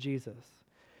with Jesus.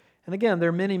 And again, there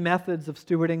are many methods of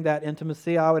stewarding that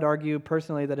intimacy. I would argue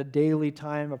personally that a daily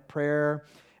time of prayer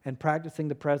and practicing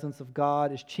the presence of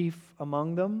God is chief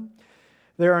among them.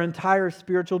 There are entire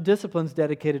spiritual disciplines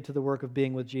dedicated to the work of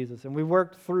being with Jesus. And we've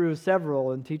worked through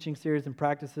several in teaching series and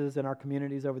practices in our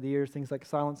communities over the years, things like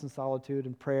silence and solitude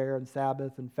and prayer and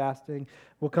Sabbath and fasting.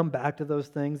 We'll come back to those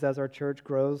things as our church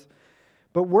grows.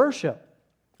 But worship,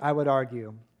 I would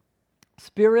argue,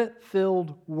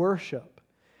 Spirit-filled worship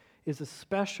is a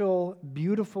special,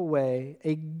 beautiful way,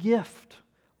 a gift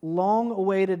long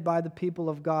awaited by the people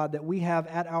of God that we have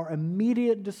at our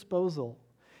immediate disposal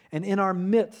and in our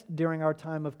midst during our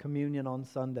time of communion on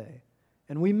Sunday.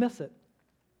 And we miss it.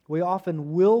 We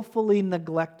often willfully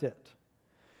neglect it.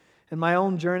 In my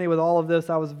own journey with all of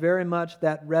this, I was very much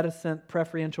that reticent,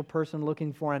 preferential person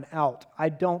looking for an out. I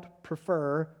don't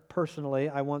prefer, personally,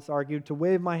 I once argued, to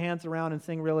wave my hands around and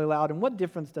sing really loud. And what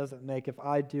difference does it make if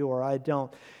I do or I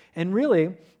don't? And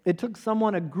really, it took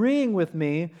someone agreeing with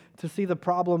me to see the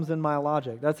problems in my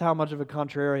logic. That's how much of a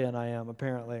contrarian I am,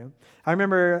 apparently. I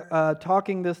remember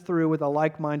talking this through with a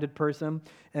like-minded person,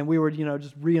 and we were,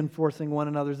 just reinforcing one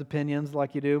another's opinions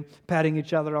like you do, patting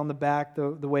each other on the back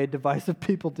the way divisive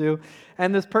people do.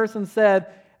 And this person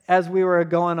said, as we were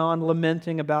going on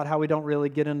lamenting about how we don't really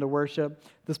get into worship,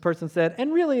 this person said,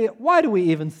 and really, why do we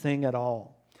even sing at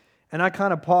all? And I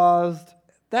kind of paused,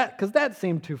 because that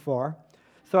seemed too far.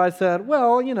 So I said,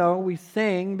 well, we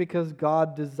sing because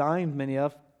God designed many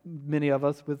of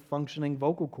us with functioning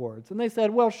vocal cords. And they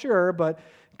said, well, sure, but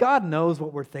God knows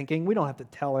what we're thinking. We don't have to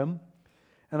tell him.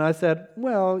 And I said,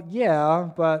 well, yeah,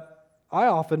 but I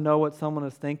often know what someone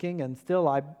is thinking, and still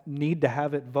I need to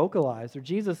have it vocalized. Or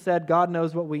Jesus said God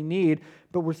knows what we need,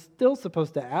 but we're still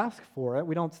supposed to ask for it.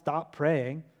 We don't stop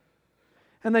praying.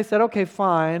 And they said, okay,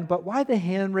 fine, but why the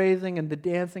hand raising and the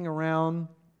dancing around?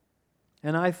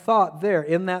 And I thought there,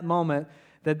 in that moment,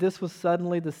 that this was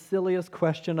suddenly the silliest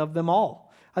question of them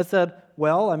all. I said,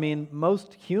 well,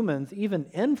 most humans, even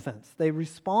infants, they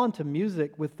respond to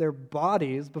music with their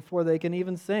bodies before they can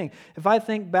even sing. If I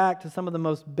think back to some of the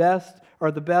most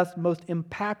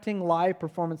impacting live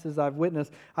performances I've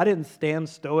witnessed, I didn't stand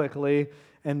stoically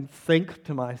and think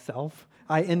to myself.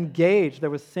 I engaged. There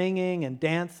was singing and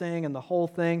dancing and the whole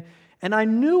thing. And I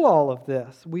knew all of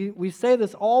this. We say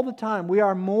this all the time. We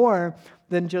are more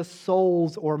than just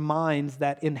souls or minds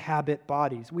that inhabit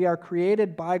bodies. We are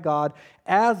created by God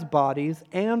as bodies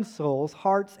and souls,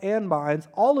 hearts and minds.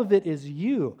 All of it is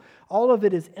you. All of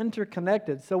it is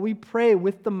interconnected. So we pray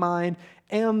with the mind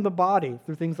and the body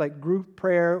through things like group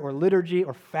prayer or liturgy,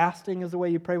 or fasting is the way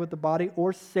you pray with the body,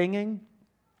 or singing.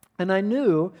 And I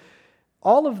knew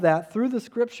all of that through the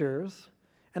Scriptures.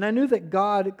 And I knew that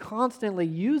God constantly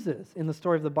uses in the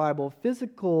story of the Bible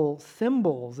physical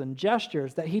symbols and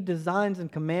gestures that He designs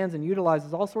and commands and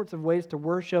utilizes all sorts of ways to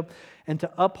worship and to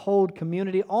uphold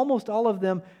community. Almost all of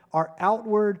them are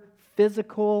outward,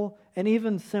 physical, and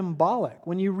even symbolic.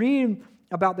 When you read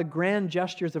about the grand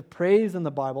gestures of praise in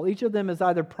the Bible, each of them is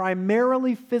either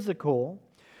primarily physical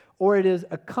or it is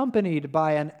accompanied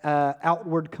by an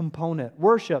outward component.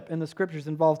 Worship in the Scriptures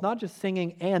involves not just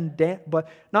singing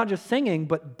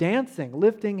but dancing,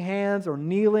 lifting hands, or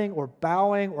kneeling, or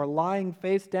bowing, or lying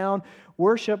face down.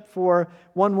 Worship for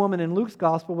one woman in Luke's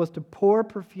Gospel was to pour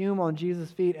perfume on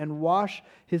Jesus' feet and wash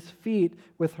His feet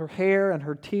with her hair and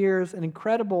her tears, an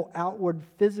incredible outward,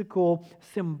 physical,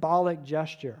 symbolic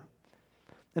gesture.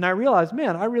 And I realized,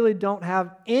 I really don't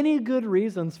have any good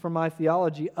reasons for my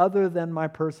theology other than my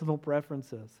personal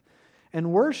preferences.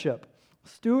 And worship,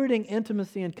 stewarding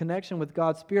intimacy and connection with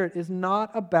God's Spirit, is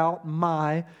not about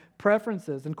my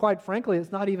preferences. And quite frankly,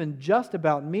 it's not even just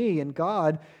about me and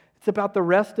God. It's about the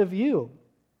rest of you.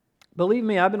 Believe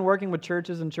me, I've been working with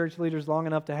churches and church leaders long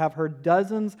enough to have heard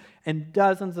dozens and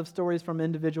dozens of stories from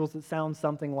individuals that sound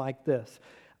something like this.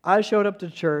 I showed up to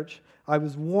church, I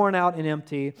was worn out and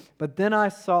empty, but then I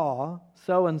saw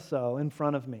so-and-so in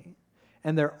front of me,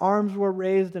 and their arms were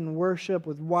raised in worship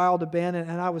with wild abandon,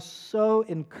 and I was so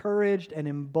encouraged and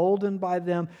emboldened by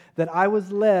them that I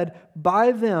was led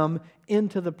by them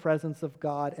into the presence of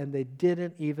God, and they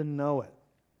didn't even know it.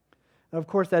 Now, of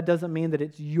course, that doesn't mean that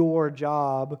it's your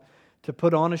job to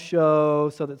put on a show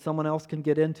so that someone else can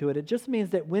get into it. It just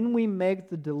means that when we make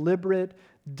the deliberate,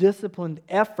 disciplined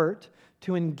effort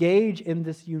to engage in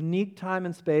this unique time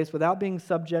and space without being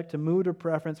subject to mood or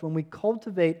preference, when we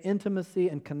cultivate intimacy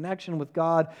and connection with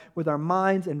God with our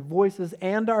minds and voices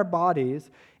and our bodies,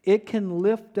 it can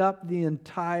lift up the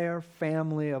entire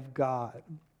family of God.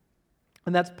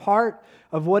 And that's part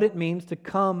of what it means to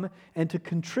come and to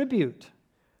contribute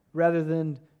rather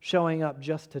than showing up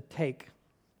just to take.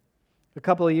 A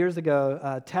couple of years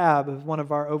ago, Tab, who's one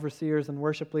of our overseers and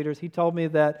worship leaders, he told me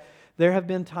that there have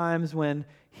been times when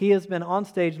he has been on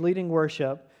stage leading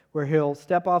worship where he'll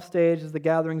step off stage as the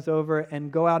gathering's over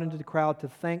and go out into the crowd to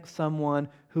thank someone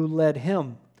who led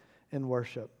him in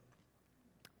worship.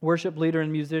 Worship leader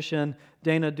and musician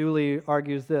Dana Dooley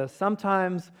argues this: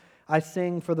 sometimes I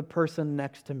sing for the person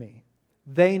next to me.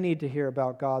 They need to hear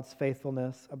about God's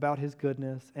faithfulness, about His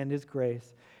goodness and His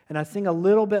grace. And I sing a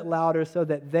little bit louder so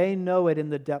that they know it in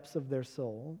the depths of their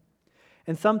soul.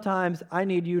 And sometimes I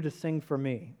need you to sing for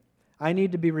me. I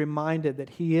need to be reminded that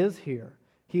He is here.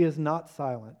 He is not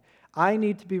silent. I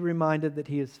need to be reminded that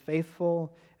He is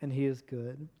faithful and He is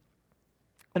good.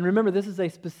 And remember, this is a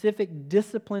specific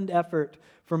disciplined effort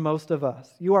for most of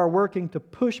us. You are working to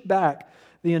push back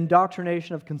the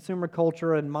indoctrination of consumer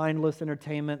culture and mindless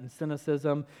entertainment and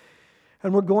cynicism.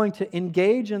 And we're going to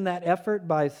engage in that effort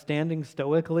by standing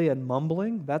stoically and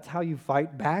mumbling. That's how you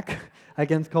fight back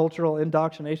against cultural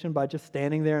indoctrination, by just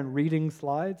standing there and reading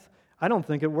slides. I don't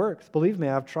think it works. Believe me,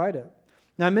 I've tried it.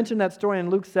 Now, I mentioned that story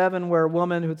in Luke 7 where a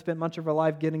woman who had spent much of her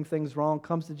life getting things wrong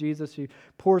comes to Jesus. She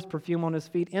pours perfume on His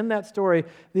feet. In that story,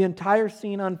 the entire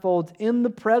scene unfolds in the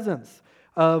presence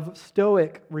of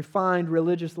stoic, refined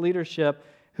religious leadership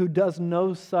who does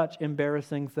no such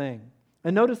embarrassing thing.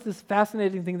 And notice this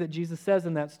fascinating thing that Jesus says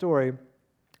in that story.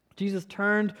 Jesus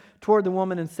turned toward the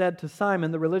woman and said to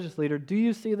Simon, the religious leader, "Do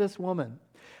you see this woman?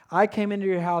 I came into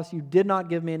your house, you did not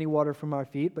give me any water for my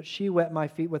feet, but she wet my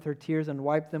feet with her tears and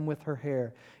wiped them with her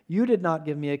hair. You did not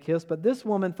give me a kiss, but this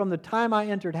woman from the time I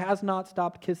entered has not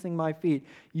stopped kissing my feet.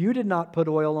 You did not put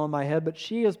oil on my head, but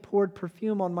she has poured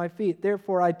perfume on my feet.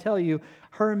 Therefore I tell you,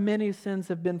 her many sins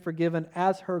have been forgiven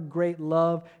as her great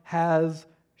love has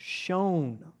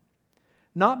shown."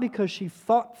 Not because she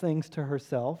thought things to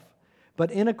herself,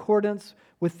 but in accordance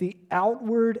with the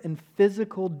outward and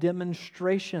physical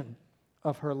demonstration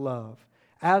of her love,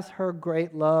 as her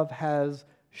great love has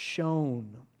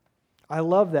shown. I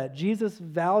love that. Jesus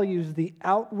values the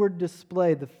outward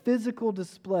display, the physical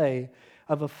display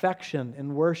of affection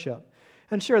in worship.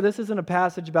 And sure, this isn't a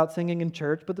passage about singing in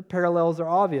church, but the parallels are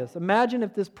obvious. Imagine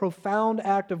if this profound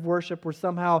act of worship were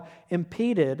somehow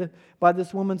impeded by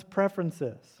this woman's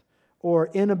preferences or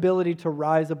inability to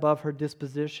rise above her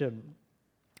disposition.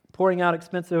 Pouring out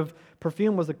expensive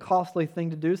perfume was a costly thing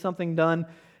to do, something done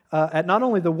at not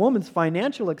only the woman's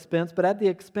financial expense, but at the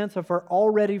expense of her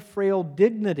already frail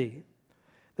dignity,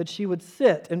 that she would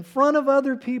sit in front of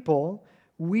other people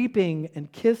weeping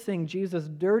and kissing Jesus'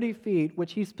 dirty feet,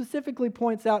 which he specifically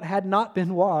points out had not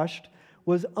been washed,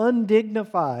 was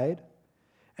undignified,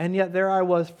 and yet there I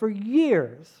was for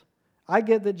years. I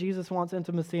get that Jesus wants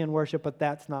intimacy and worship, but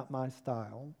that's not my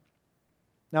style.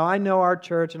 Now, I know our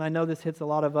church, and I know this hits a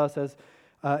lot of us as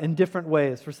in different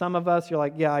ways. For some of us, you're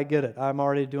like, yeah, I get it. I'm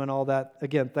already doing all that.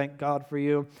 Again, thank God for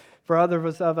you. For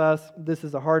others of us, this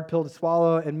is a hard pill to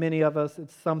swallow, and many of us,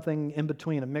 it's something in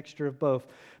between, a mixture of both.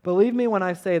 Believe me when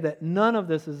I say that none of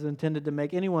this is intended to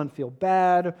make anyone feel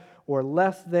bad or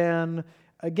less than.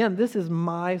 Again, this is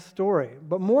my story.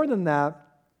 But more than that,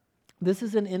 this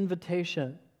is an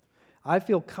invitation. I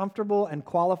feel comfortable and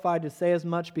qualified to say as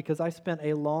much because I spent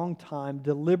a long time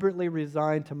deliberately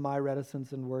resigned to my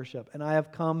reticence in worship, and I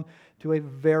have come to a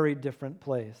very different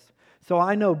place. So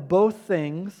I know both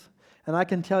things, and I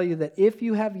can tell you that if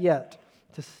you have yet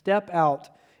to step out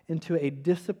into a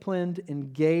disciplined,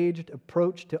 engaged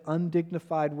approach to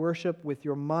undignified worship with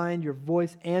your mind, your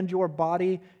voice, and your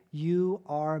body, you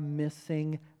are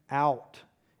missing out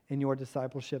in your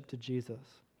discipleship to Jesus.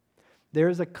 There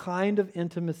is a kind of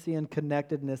intimacy and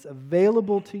connectedness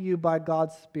available to you by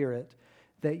God's Spirit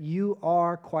that you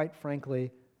are, quite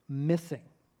frankly, missing.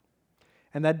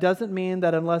 And that doesn't mean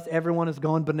that unless everyone is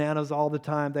going bananas all the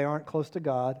time, they aren't close to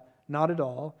God. Not at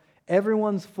all.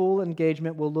 Everyone's full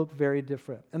engagement will look very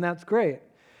different, and that's great.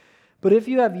 But if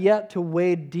you have yet to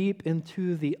wade deep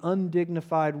into the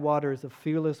undignified waters of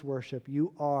fearless worship,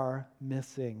 you are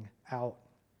missing out.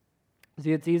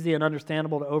 See, it's easy and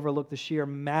understandable to overlook the sheer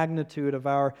magnitude of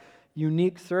our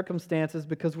unique circumstances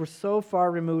because we're so far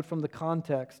removed from the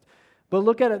context. But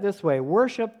look at it this way.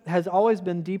 Worship has always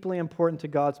been deeply important to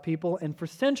God's people, and for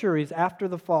centuries after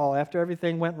the fall, after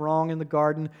everything went wrong in the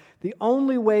garden, the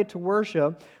only way to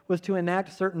worship was to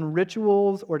enact certain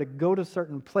rituals or to go to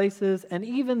certain places, and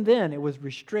even then it was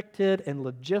restricted and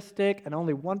logistic, and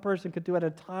only one person could do it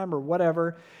at a time or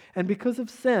whatever. And because of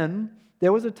sin,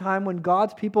 there was a time when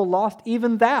God's people lost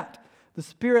even that. The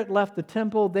Spirit left the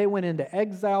temple. They went into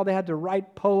exile. They had to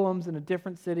write poems in a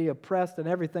different city, oppressed and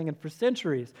everything. And for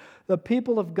centuries, the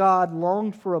people of God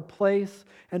longed for a place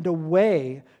and a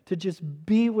way to just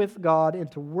be with God and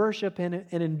to worship Him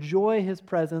and enjoy His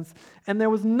presence. And there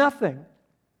was nothing.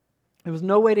 There was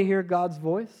no way to hear God's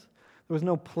voice. There was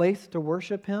no place to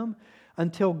worship Him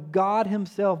until God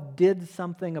Himself did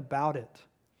something about it.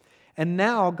 And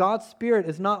now God's Spirit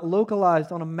is not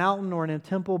localized on a mountain or in a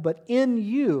temple, but in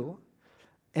you.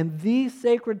 And the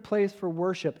sacred place for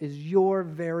worship is your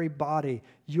very body,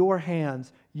 your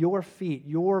hands, your feet,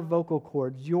 your vocal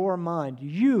cords, your mind.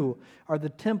 You are the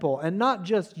temple, and not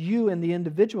just you in the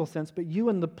individual sense, but you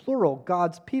in the plural,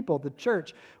 God's people, the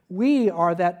church. We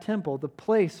are that temple, the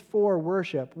place for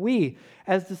worship. We,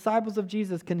 as disciples of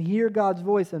Jesus, can hear God's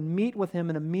voice and meet with Him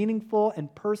in a meaningful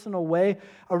and personal way,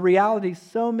 a reality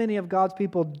so many of God's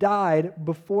people died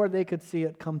before they could see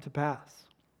it come to pass.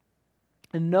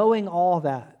 And knowing all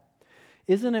that,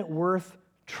 isn't it worth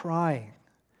trying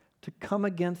to come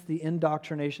against the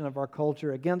indoctrination of our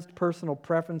culture, against personal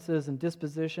preferences and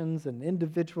dispositions and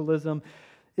individualism?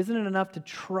 Isn't it enough to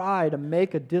try to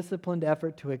make a disciplined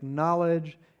effort to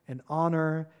acknowledge and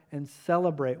honor and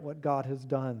celebrate what God has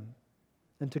done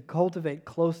and to cultivate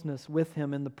closeness with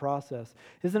Him in the process?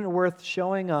 Isn't it worth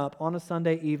showing up on a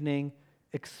Sunday evening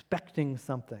expecting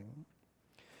something?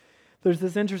 There's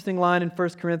this interesting line in 1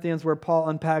 Corinthians where Paul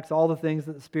unpacks all the things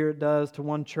that the Spirit does to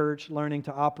one church, learning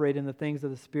to operate in the things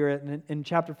of the Spirit. And in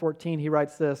chapter 14, he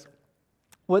writes this: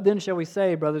 "What then shall we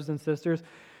say, brothers and sisters?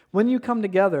 When you come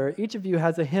together, each of you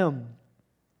has a hymn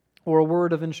or a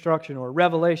word of instruction or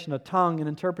revelation, a tongue, an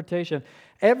interpretation.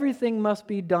 Everything must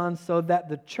be done so that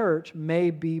the church may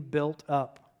be built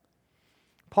up."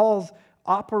 Paul's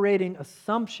operating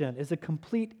assumption is a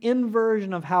complete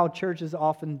inversion of how church is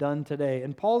often done today.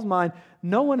 In Paul's mind,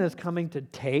 no one is coming to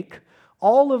take.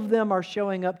 All of them are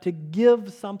showing up to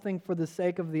give something for the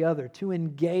sake of the other, to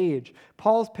engage.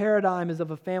 Paul's paradigm is of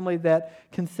a family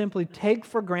that can simply take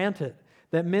for granted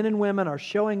that men and women are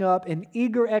showing up in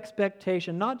eager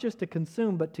expectation, not just to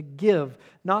consume, but to give,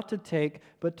 not to take,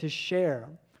 but to share.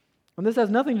 And this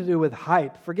has nothing to do with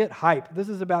hype. Forget hype. This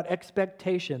is about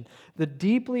expectation, the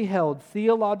deeply held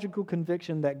theological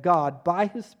conviction that God, by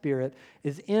His Spirit,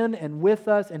 is in and with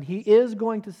us, and He is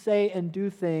going to say and do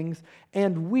things,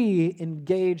 and we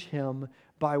engage Him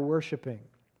by worshiping.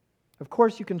 Of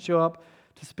course, you can show up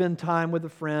to spend time with a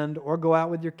friend, or go out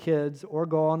with your kids, or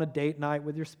go on a date night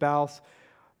with your spouse,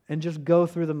 and just go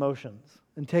through the motions,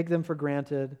 and take them for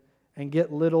granted, and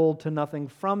get little to nothing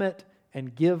from it,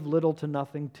 and give little to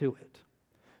nothing to it.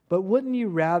 But wouldn't you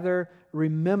rather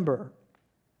remember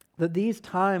that these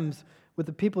times with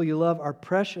the people you love are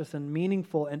precious and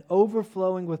meaningful and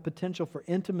overflowing with potential for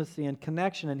intimacy and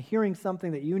connection and hearing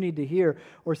something that you need to hear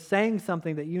or saying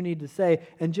something that you need to say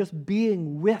and just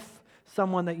being with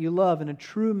someone that you love in a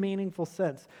true, meaningful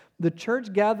sense? The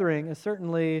church gathering is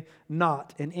certainly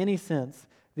not, in any sense,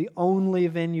 the only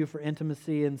venue for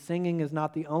intimacy, and singing is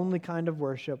not the only kind of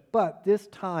worship, but this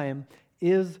time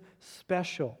is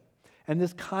special. And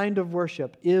this kind of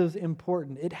worship is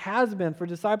important. It has been for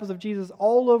disciples of Jesus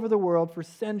all over the world for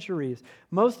centuries.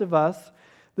 Most of us,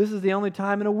 this is the only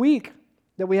time in a week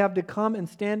that we have to come and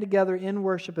stand together in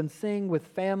worship and sing with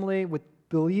family, with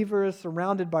believers,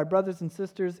 surrounded by brothers and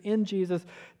sisters in Jesus,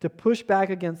 to push back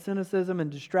against cynicism and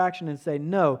distraction and say,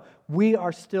 no, we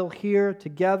are still here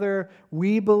together.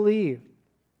 We believe.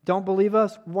 Don't believe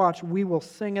us? Watch, we will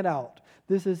sing it out.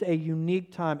 This is a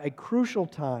unique time, a crucial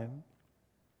time.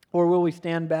 Or will we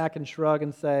stand back and shrug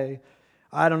and say,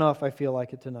 I don't know if I feel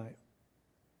like it tonight?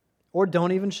 Or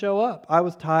don't even show up. I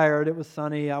was tired, it was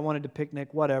sunny, I wanted to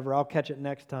picnic, whatever, I'll catch it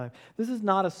next time. This is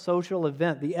not a social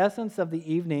event. The essence of the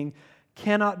evening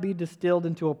cannot be distilled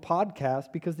into a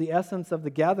podcast because the essence of the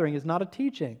gathering is not a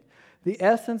teaching. The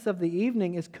essence of the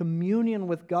evening is communion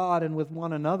with God and with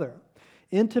one another.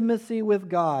 Intimacy with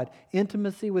God,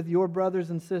 intimacy with your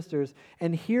brothers and sisters.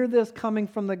 And hear this coming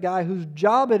from the guy whose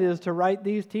job it is to write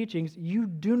these teachings. You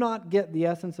do not get the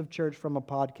essence of church from a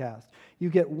podcast. You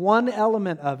get one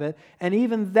element of it, and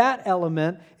even that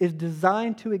element is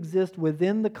designed to exist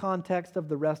within the context of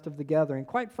the rest of the gathering.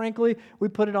 Quite frankly, we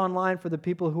put it online for the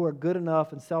people who are good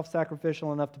enough and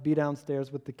self-sacrificial enough to be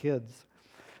downstairs with the kids.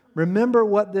 Remember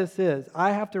what this is.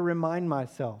 I have to remind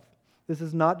myself. This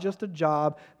is not just a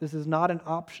job. This is not an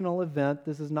optional event.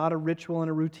 This is not a ritual and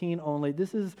a routine only.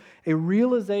 This is a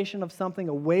realization of something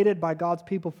awaited by God's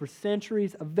people for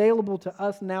centuries, available to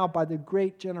us now by the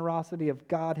great generosity of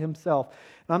God Himself.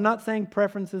 And I'm not saying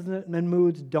preferences and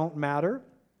moods don't matter.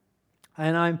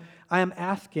 And I am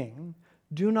asking,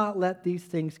 do not let these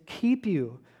things keep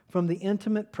you from the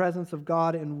intimate presence of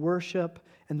God in worship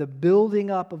and the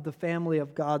building up of the family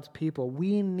of God's people.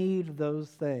 We need those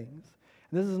things.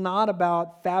 This is not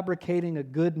about fabricating a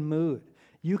good mood.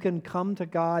 You can come to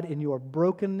God in your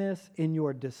brokenness, in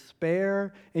your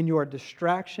despair, in your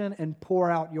distraction, and pour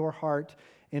out your heart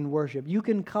in worship. You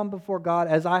can come before God,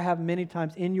 as I have many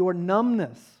times, in your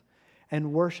numbness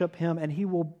and worship Him, and He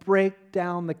will break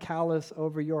down the callous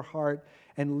over your heart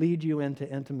and lead you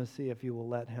into intimacy if you will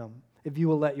let Him, if you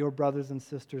will let your brothers and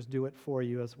sisters do it for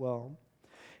you as well.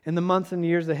 In the months and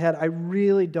years ahead, I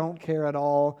really don't care at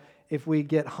all if we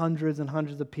get hundreds and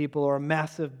hundreds of people or a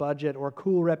massive budget or a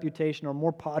cool reputation or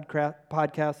more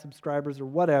podcast subscribers or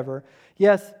whatever.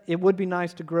 Yes, it would be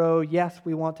nice to grow. Yes,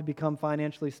 we want to become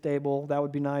financially stable. That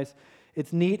would be nice.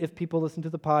 It's neat if people listen to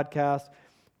the podcast.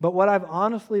 But what I've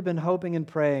honestly been hoping and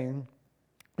praying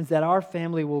is that our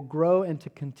family will grow and to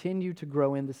continue to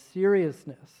grow in the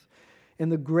seriousness, in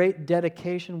the great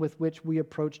dedication with which we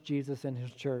approach Jesus and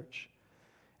His church,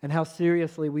 and how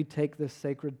seriously we take this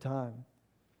sacred time.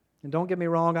 And don't get me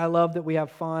wrong, I love that we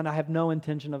have fun. I have no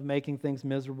intention of making things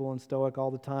miserable and stoic all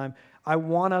the time. I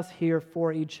want us here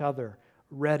for each other,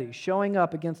 ready, showing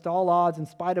up against all odds in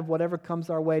spite of whatever comes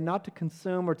our way, not to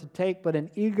consume or to take, but an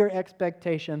eager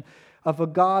expectation of a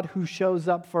God who shows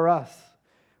up for us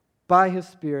by His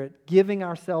Spirit, giving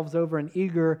ourselves over in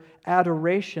eager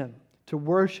adoration to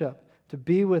worship, to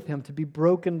be with Him, to be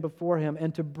broken before Him,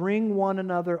 and to bring one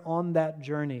another on that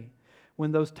journey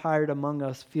when those tired among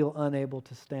us feel unable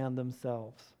to stand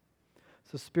themselves.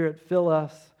 So Spirit, fill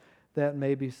us that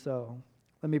may be so.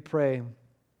 Let me pray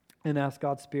and ask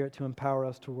God's Spirit to empower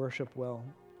us to worship well.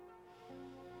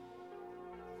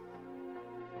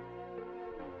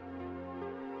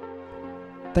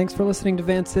 Thanks for listening to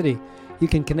Van City. You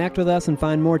can connect with us and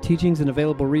find more teachings and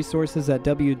available resources at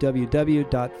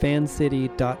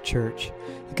www.vancity.church.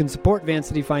 You can support Van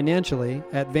City financially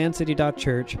at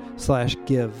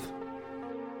vancity.church/give.